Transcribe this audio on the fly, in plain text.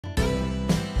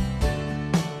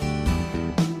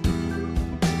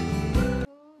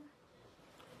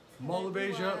Mall of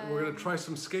Asia, we're gonna try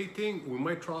some skating. We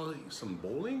might try some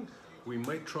bowling. We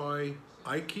might try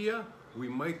IKEA. We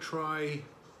might try...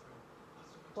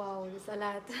 Wow, there's a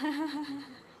lot.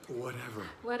 Whatever.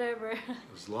 Whatever.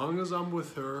 As long as I'm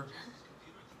with her,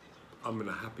 I'm in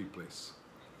a happy place.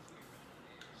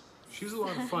 She's a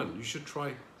lot of fun. You should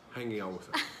try hanging out with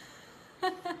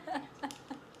her.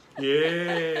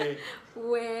 Yeah.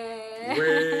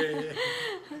 Way.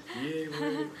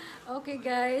 Yeah. Okay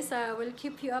guys, we'll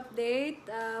keep you update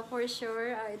for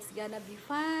sure. It's gonna be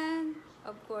fun,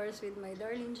 of course, with my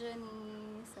darling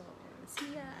Jenny. So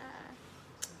see ya.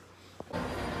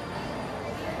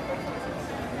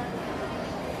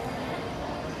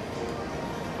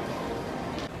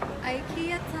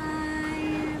 IKEA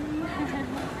time.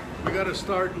 We gotta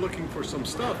start looking for some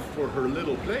stuff for her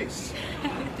little place.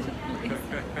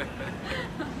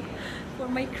 For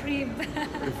my crib.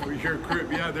 For your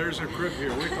crib, yeah, there's her crib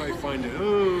here. Wait till I find it.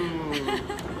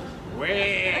 Oh,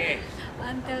 way.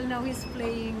 Until now he's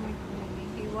playing with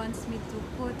me. He wants me to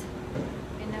put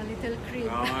in a little crib.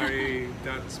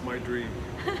 That's my dream.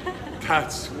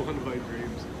 That's one of my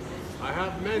dreams. I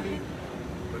have many,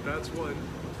 but that's one.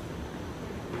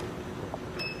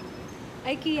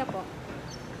 IKEA po.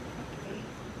 Okay.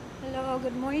 Hello,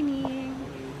 good morning.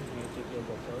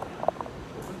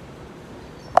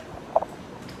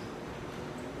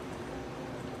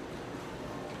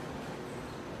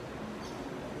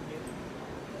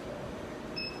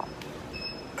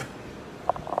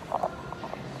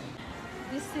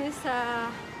 This is a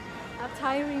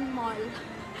tiring mall.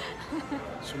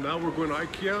 So now we're going to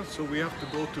IKEA, so we have to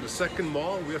go to the second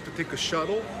mall. We have to take a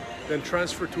shuttle, then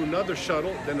transfer to another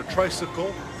shuttle, then a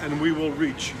tricycle, and we will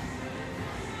reach.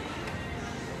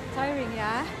 Tiring,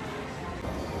 yeah?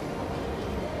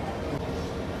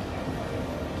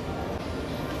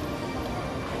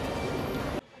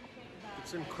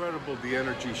 It's incredible the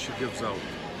energy she gives out.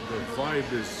 The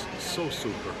vibe is so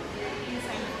super.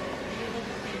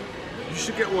 You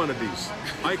should get one of these.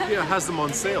 IKEA has them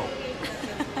on sale.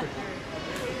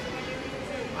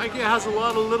 IKEA has a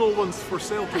lot of little ones for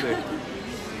sale today.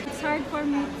 It's hard for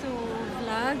me to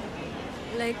vlog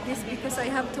like this because I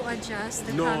have to adjust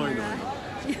the camera.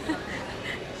 I know.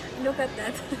 Look at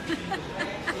that.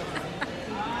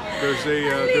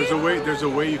 There's a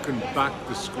way you can back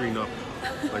the screen up,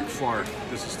 like far.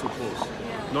 This is too close.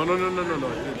 Yeah. No.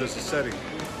 There's a setting.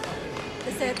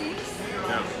 The settings?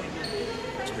 Yeah.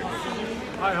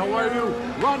 Hi, how are you?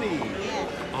 Ronnie.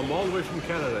 I'm all the way from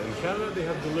Canada. In Canada, they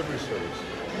have delivery service.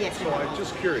 Yes. So I'm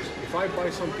just curious, if I buy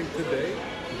something today,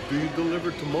 do you deliver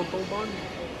to Montalban?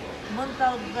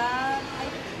 Montalban.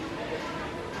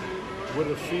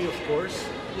 With a fee, of course.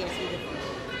 Yes, with a fee.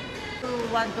 If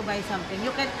you want to buy something,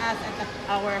 you can ask at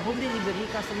our home delivery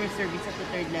customer service at the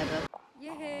 3rd level.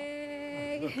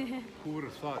 Yay! Who would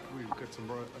have thought we'd get some...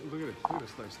 Look at it. Look at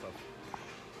this nice stuff.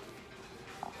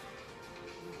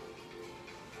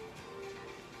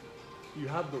 You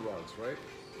have the rugs, right?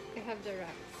 I have the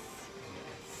racks.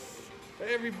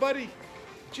 Hey everybody!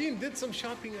 Jean did some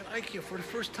shopping at IKEA for the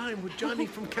first time with Johnny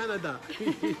from Canada.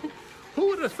 Who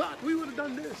would have thought we would have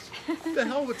done this? The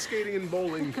hell with skating and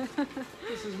bowling.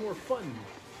 This is more fun.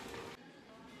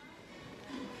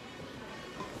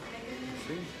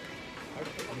 See?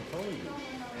 I'm telling you,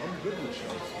 I'm good with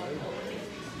shells, man.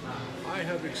 I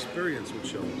have experience with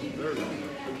shells. Very good.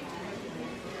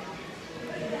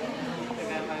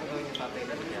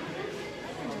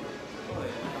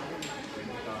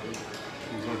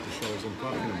 These aren't the shells I'm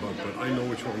talking about, but I know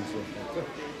which ones look like.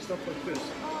 Stuff like this.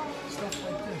 Stuff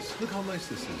like this. Look how nice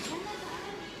this is.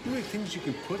 You know things you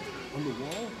can put on the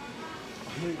wall?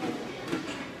 I mean,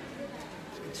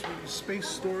 it's a space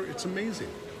store. It's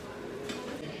amazing.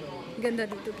 Ganda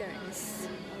dito guys.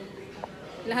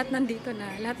 Lahat nandito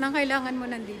na. Lahat ng kailangan mo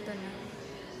nandito na.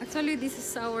 Actually, this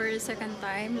is our second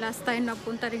time. Last time,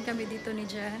 nagpunta rin kami dito ni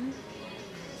Jan.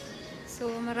 So,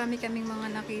 marami kaming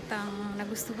mga nakitang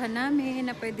nagustuhan namin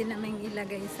na pwede naming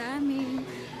ilagay sa amin.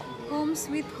 Home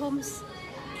sweet homes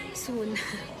soon.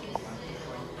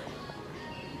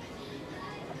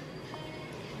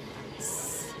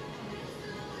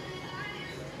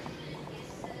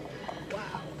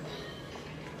 Wow.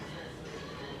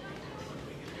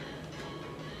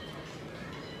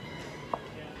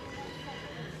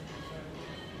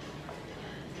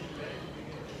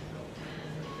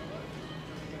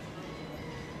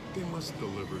 They must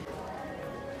deliver.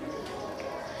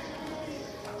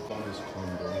 Buy this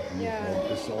condo. Yeah.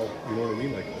 This all, you know what I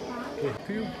mean? Like,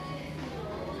 hey, you.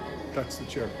 That's the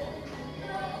chair.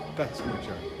 That's my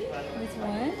chair. Which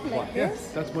one? Like Yeah,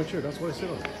 this? that's my chair. That's what I sit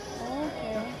on. Oh,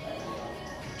 okay.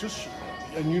 Just,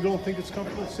 and you don't think it's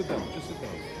comfortable? Sit down. Just sit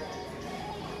down.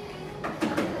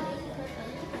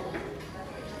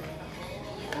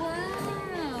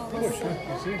 Wow. Push,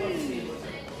 huh? You see?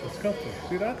 It's comfortable.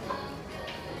 See that?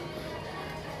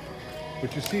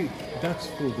 But you see, that's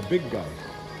for the big guy.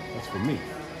 That's for me.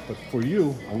 But for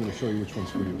you, I'm going to show you which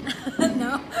one's for you.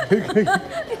 No.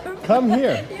 Come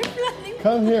here. You're planning.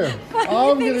 Come here.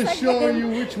 I'm going to things show again. you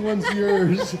which one's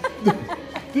yours.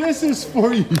 This is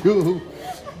for you.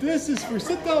 This is for...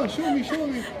 Sit down. Show me. Show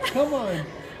me. Come on.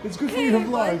 It's good for your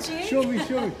vlog. Jean? Show me.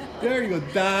 Show me. There you go.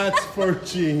 That's for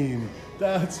Jean.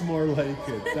 That's more like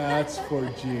it. That's for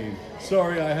Jean.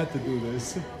 Sorry, I had to do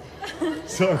this.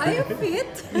 Sorry. Are you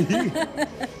fit?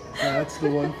 That's the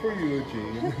one for you,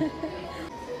 Jean.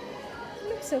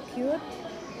 Looks so cute.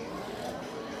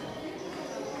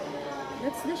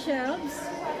 That's the shelves.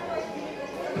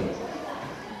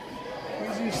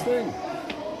 Easiest thing.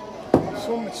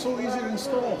 So easy to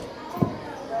install.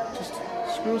 Just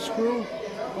screw,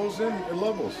 goes in, it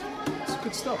levels. It's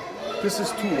good stuff. This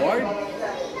is too wide.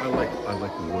 I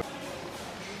like the wood.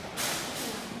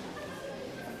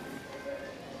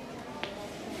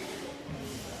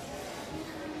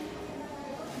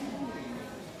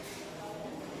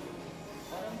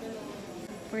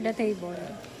 For the table.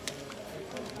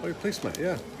 Oh, your placemat,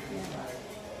 yeah.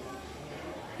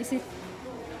 Is it?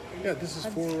 Yeah, this is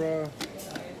for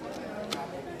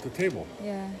the table.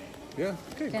 Yeah. Yeah,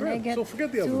 okay, Can great. I get So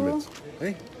forget the other two? mitts.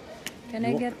 Hey? Can You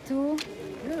I want- get two?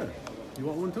 Yeah. You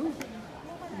want one too?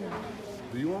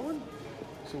 Do you want one?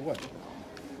 So what?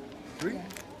 3? Yeah.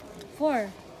 4.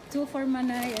 2 for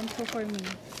Manay and 2 for me.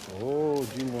 Oh,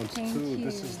 Jean wants Thank 2.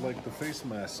 This you. is like the face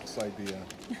masks idea.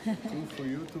 2 for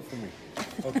you, 2 for me.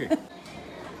 Okay.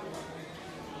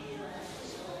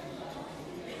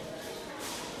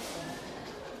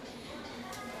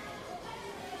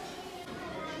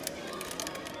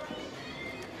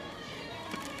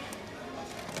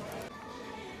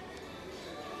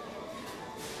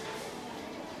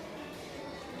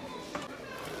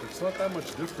 It's not that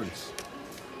much difference.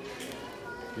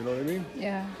 You know what I mean?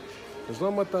 Yeah. There's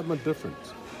not that much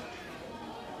difference.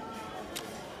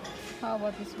 How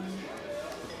about this one?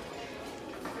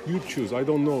 You choose. I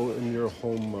don't know in your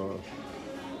home.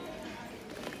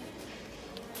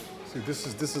 See, this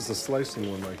is a slicing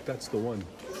one. Like that's the one.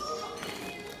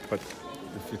 But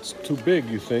if it's too big,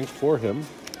 you think for him,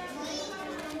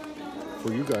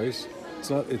 for you guys,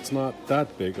 it's not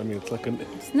that big. I mean, it's like an.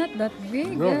 It's not that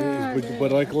big. No,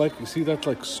 but like you see, that's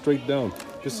like straight down.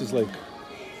 This is like,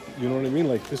 you know what I mean?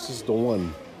 Like this is the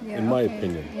one, Yeah, in my okay.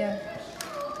 opinion. Yeah.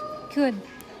 Good.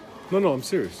 No, I'm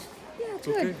serious. Yeah, It's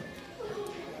good. okay.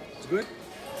 It's good.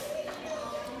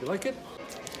 You like it?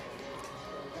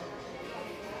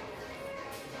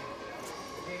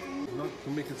 Not to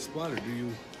make it splatter. Do you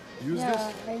use Yeah,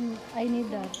 this? I need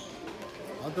that.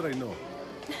 How did I know?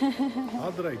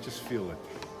 How did I just feel it?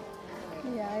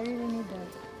 Yeah, I really need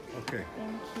that. Okay.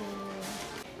 Thank you.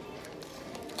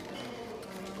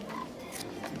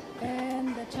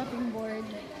 And the chopping board.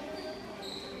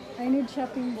 I need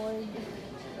chopping board.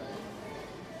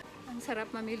 Ang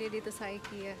sarap mamili dito sa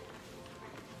IKEA.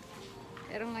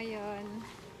 Pero ngayon,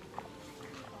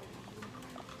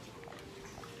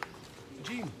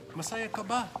 Jean, masaya ka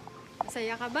ba?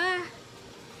 masaya ka ba?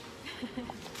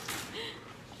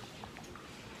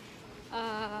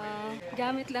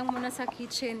 Gamit lang muna sa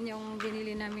kitchen yung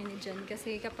binili namin ni Jen.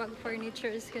 Kasi kapag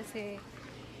furnitures kasi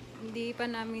hindi pa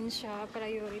namin siya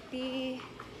priority.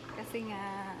 Kasi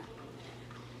nga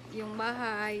yung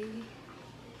bahay,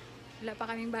 wala pa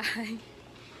kaming bahay.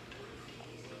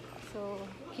 So,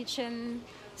 kitchen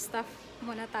stuff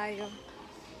muna tayo.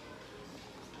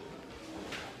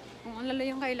 Kung ano lang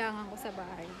yung kailangan ko sa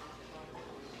bahay.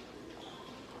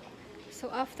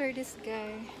 So, after this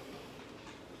guy,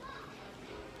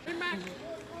 Hey, Mac.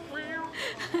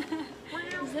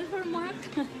 is that for Mark?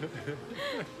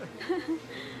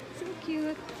 So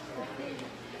cute.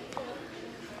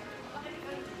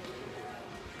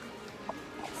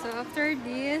 So after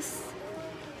this,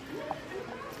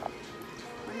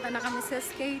 punta na kami sa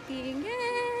skating.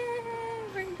 Yay!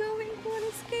 We're going for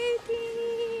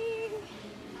skating!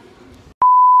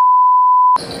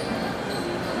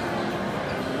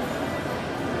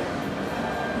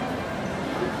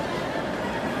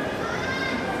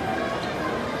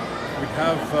 We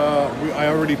have. I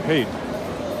already paid.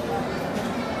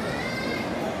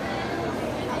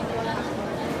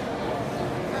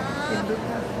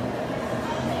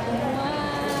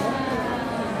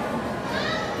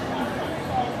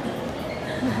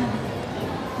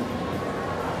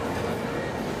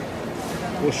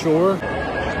 We'll show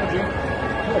her.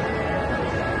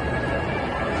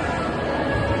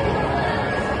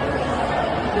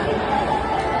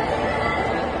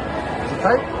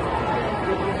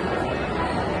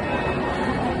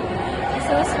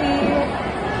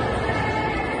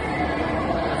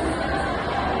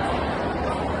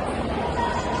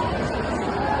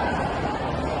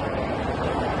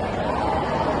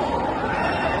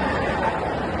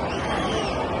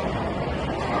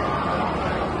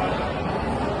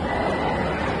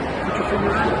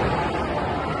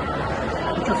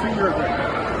 Sure thing.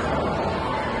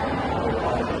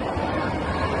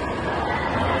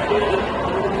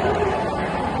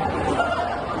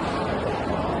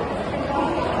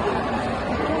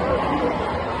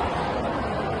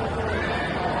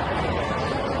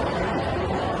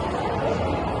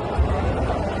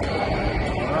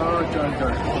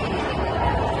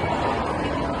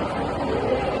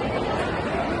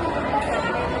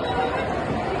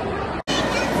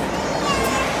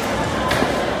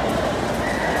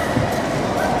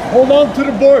 Hold on to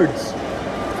the boards.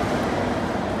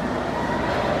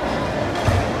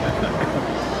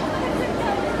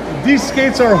 These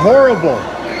skates are horrible.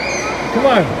 Come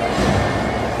on.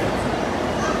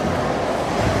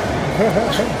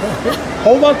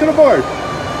 Hold on to the board.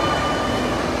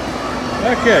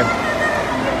 Okay.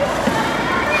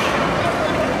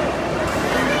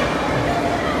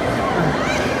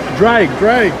 Drag,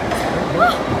 drag.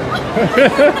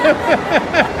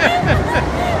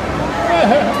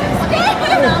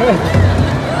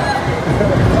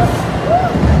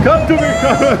 Come to me,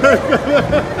 come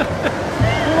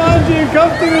on, Gene,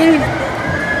 come to me.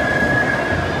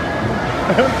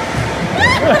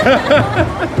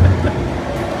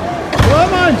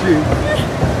 Come on, Gene.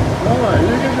 Come on,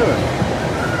 you can do it.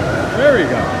 There we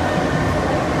go.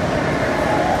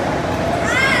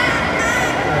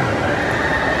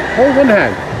 Hold one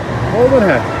hand. Hold one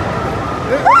hand.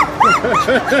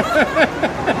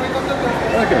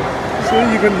 Okay. So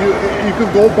you can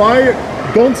go by.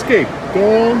 Don't skate.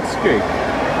 Don't skate.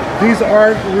 These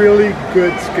aren't really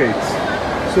good skates.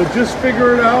 So just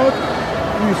figure it out.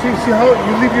 You see how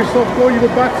you leave yourself go. You go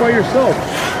back by yourself.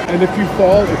 And if you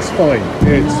fall, it's fine.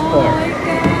 It's fine.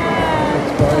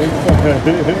 It's fine.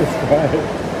 It's fine.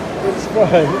 It's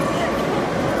fine.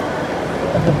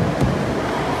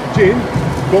 Jane,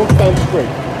 don't stand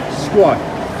straight. Squat.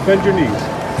 Bend your knees.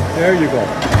 There you go.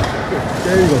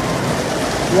 There you go.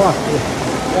 Walk.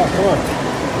 Walk. Come on.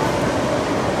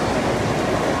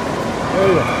 There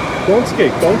you go. Don't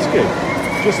skate. Don't skate.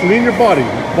 Just lean your body.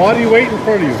 Body weight in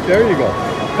front of you. There you go.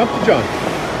 Come to John.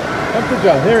 Come to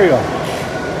John. There you go.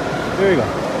 There you go.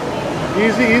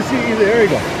 Easy, easy, easy. There you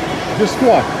go. Just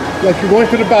squat like you're going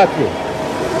to the bathroom.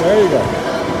 There you go.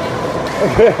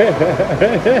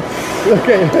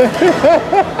 Okay.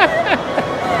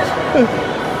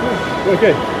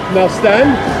 Okay. Now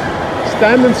stand.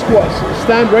 Stand and squat.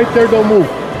 Stand right there. Don't move.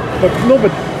 But no.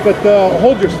 But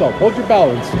hold yourself. Hold your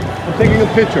balance. I'm taking a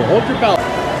picture. Hold your balance.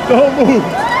 Don't move.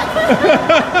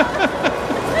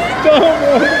 Don't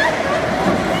move.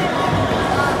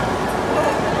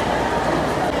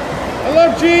 I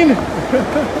love Gene. Oh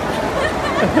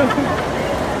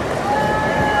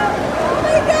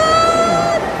my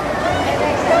God!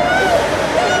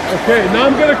 Okay, now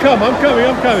I'm gonna come. I'm coming.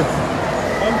 I'm coming.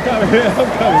 I'm coming.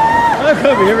 I'm coming. I'm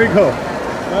coming. Here we go.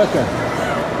 Okay.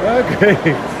 Okay.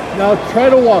 Now try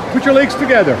to walk. Put your legs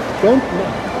together. Don't.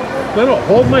 No.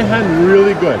 Hold my hand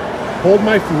really good. Hold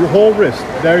my whole wrist.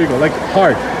 There you go. Like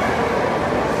hard.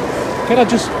 Can I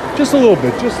just a little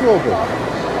bit. Just a little bit.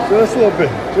 Just a little bit.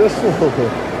 Just a little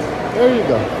bit. There you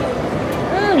go.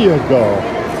 There you go.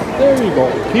 There you go.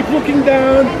 Keep looking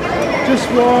down. Just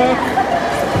walk.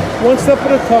 One step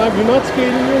at a time. You're not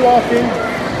skating. You're walking.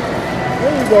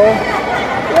 There you go.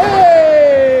 Hey!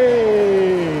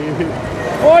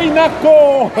 Oi,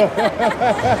 nako!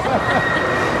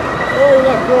 Oi,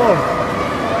 nako!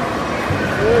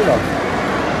 There you go.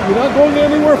 You're not going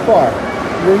anywhere far.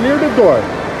 You're near the door.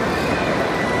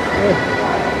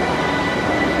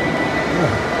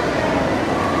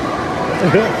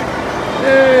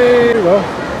 There you go.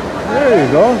 There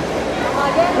you go.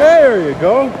 There you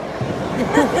go.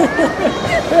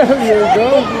 There you go.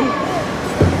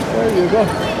 There you go.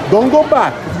 Don't go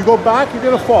back. If you go back, you're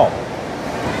gonna fall.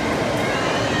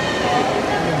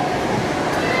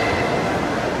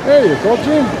 There you go,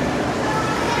 Jim.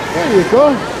 There you go.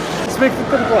 Let's make it to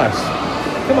the glass.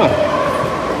 Come on.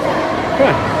 Come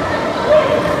on.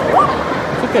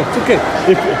 It's okay. It's okay.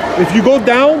 If you go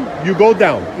down, you go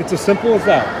down. It's as simple as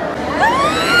that.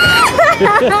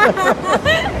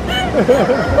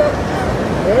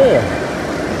 Yeah.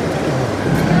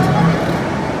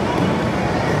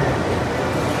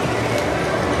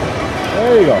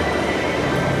 There you go.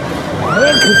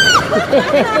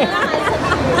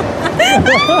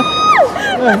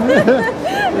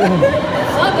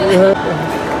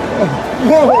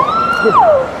 Whoa!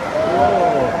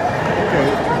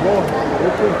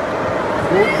 Okay,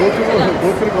 go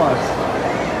to the glass.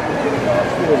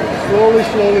 Slowly.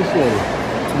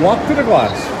 Walk to the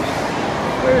glass.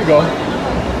 There you go.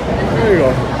 There you go.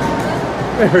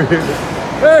 There you go.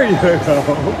 There you go.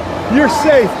 You're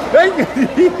safe.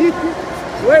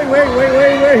 Wait, wait, wait,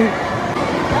 wait, wait.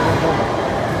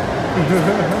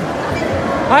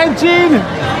 Hi, Gene.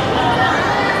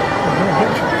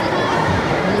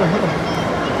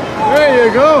 There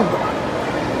you go.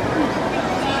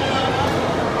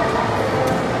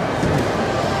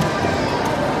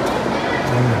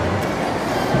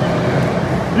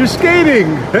 You're skating.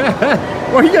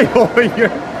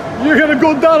 You're gonna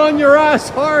go down on your ass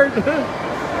hard.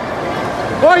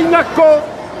 Oy, nako.